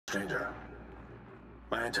stranger.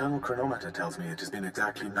 My internal chronometer tells me it has been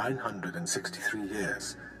exactly 963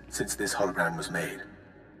 years since this hologram was made.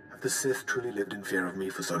 Have the Sith truly lived in fear of me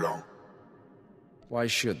for so long? Why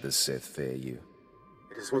should the Sith fear you?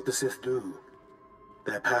 It is what the Sith do.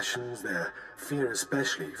 Their passions, their fear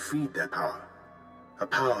especially, feed their power. A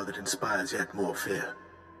power that inspires yet more fear.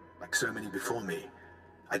 Like so many before me,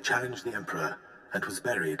 I challenged the Emperor and was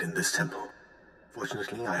buried in this temple.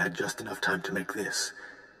 Fortunately, I had just enough time to make this,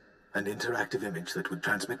 an interactive image that would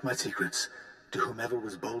transmit my secrets to whomever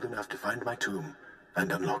was bold enough to find my tomb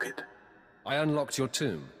and unlock it. I unlocked your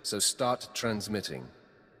tomb, so start transmitting.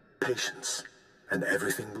 Patience, and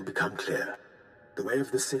everything will become clear. The way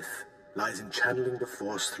of the Sith lies in channeling the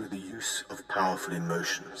Force through the use of powerful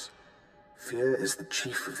emotions. Fear is the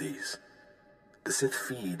chief of these. The Sith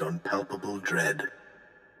feed on palpable dread.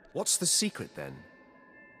 What's the secret, then?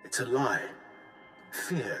 It's a lie.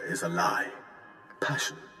 Fear is a lie.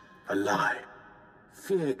 Passion, a lie.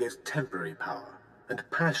 Fear gives temporary power, and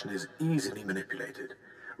passion is easily manipulated.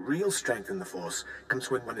 Real strength in the Force comes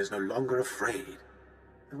when one is no longer afraid.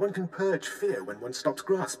 And one can purge fear when one stops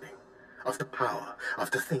grasping. After power,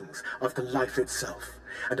 after things, after life itself,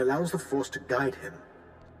 and allows the Force to guide him.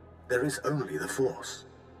 There is only the Force.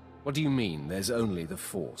 What do you mean, there's only the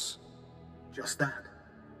Force? Just that.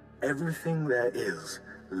 Everything there is,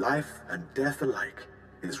 life and death alike,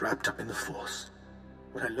 is wrapped up in the Force.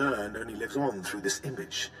 What I learned only lives on through this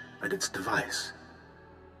image and its device.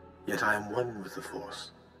 Yet I am one with the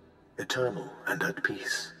Force, eternal and at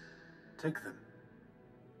peace. Take them.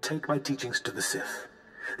 Take my teachings to the Sith.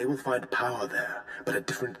 They will find power there, but a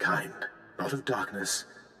different kind. Not of darkness,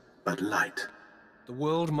 but light. The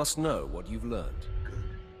world must know what you've learned. Good.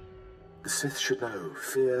 The Sith should know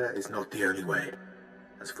fear is not the only way.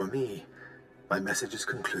 As for me, my message is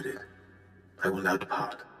concluded. I will now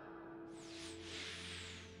depart.